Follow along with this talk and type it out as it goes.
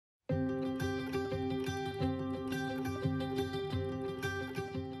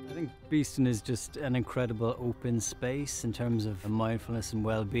Beeston is just an incredible open space in terms of mindfulness and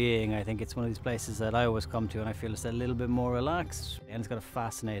well-being. I think it's one of these places that I always come to and I feel it's a little bit more relaxed, and it's got a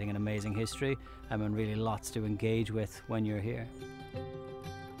fascinating and amazing history and really lots to engage with when you're here.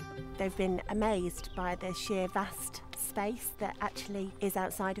 They've been amazed by the sheer vast space that actually is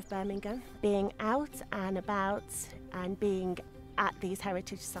outside of Birmingham. Being out and about and being at these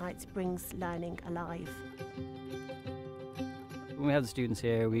heritage sites brings learning alive. When we have the students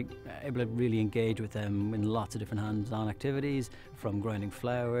here, we're able to really engage with them in lots of different hands-on activities, from grinding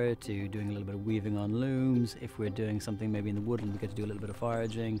flour to doing a little bit of weaving on looms. If we're doing something maybe in the woodland, we get to do a little bit of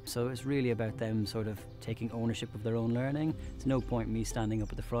foraging. So it's really about them sort of taking ownership of their own learning. There's no point me standing up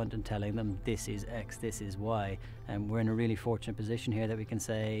at the front and telling them this is X, this is Y. And we're in a really fortunate position here that we can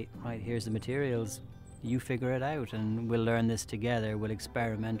say, right, here's the materials, you figure it out and we'll learn this together, we'll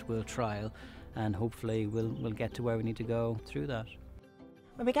experiment, we'll trial, and hopefully we'll get to where we need to go through that.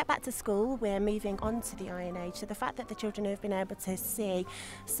 When we get back to school, we're moving on to the Iron Age, so the fact that the children have been able to see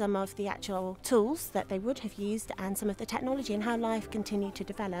some of the actual tools that they would have used and some of the technology and how life continued to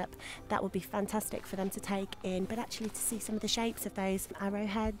develop, that would be fantastic for them to take in, but actually to see some of the shapes of those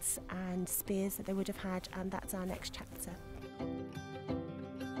arrowheads and spears that they would have had, and that's our next chapter.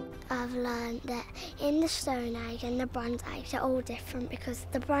 I've learned that in the Stone Age and the Bronze Age they're all different, because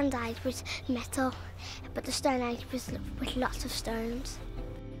the Bronze Age was metal but the Stone Age was with lots of stones.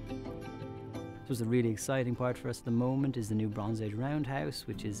 So the really exciting part for us at the moment is the new Bronze Age Roundhouse,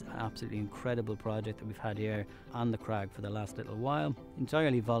 which is an absolutely incredible project that we've had here on the crag for the last little while.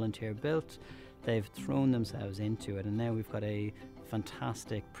 Entirely volunteer built. They've thrown themselves into it, and now we've got a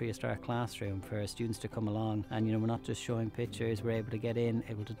fantastic prehistoric classroom for students to come along, and we're not just showing pictures, we're able to get in,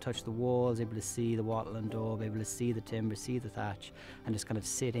 able to touch the walls, able to see the wattle and daub, able to see the timber, see the thatch, and just kind of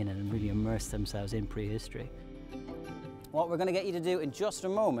sit in it and really immerse themselves in prehistory. What we're going to get you to do in just a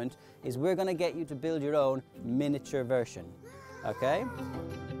moment is we're going to get you to build your own miniature version, okay?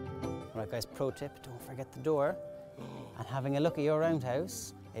 Right guys, pro tip, don't forget the door. And having a look at your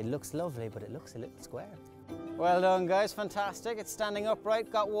roundhouse, it looks lovely, but it looks a little square. Well done guys, fantastic. It's standing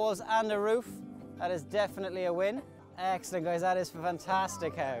upright, got walls and a roof. That is definitely a win. Excellent guys, that is a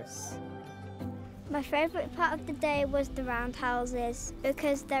fantastic house. My favourite part of the day was the roundhouses,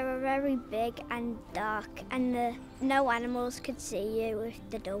 because they were very big and dark and no animals could see you if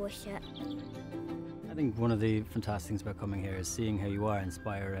the door was shut. I think one of the fantastic things about coming here is seeing how you are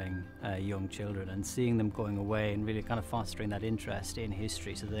inspiring young children and seeing them going away and really kind of fostering that interest in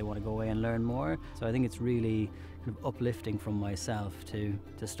history so that they want to go away and learn more. So I think it's really kind of uplifting from myself to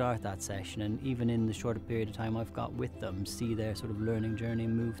start that session, and even in the shorter period of time I've got with them, see their sort of learning journey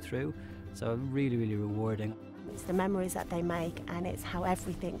move through. So really, really rewarding. It's the memories that they make, and it's how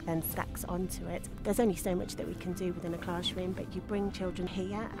everything then stacks onto it. There's only so much that we can do within a classroom, but you bring children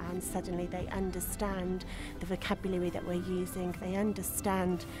here and suddenly they understand the vocabulary that we're using, they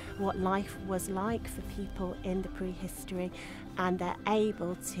understand what life was like for people in the prehistory, and they're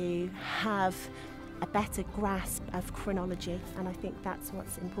able to have a better grasp of chronology. And I think that's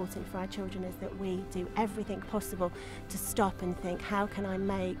what's important for our children, is that we do everything possible to stop and think, how can I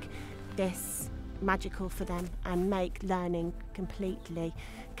make this magical for them and make learning completely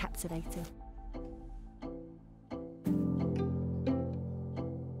captivating.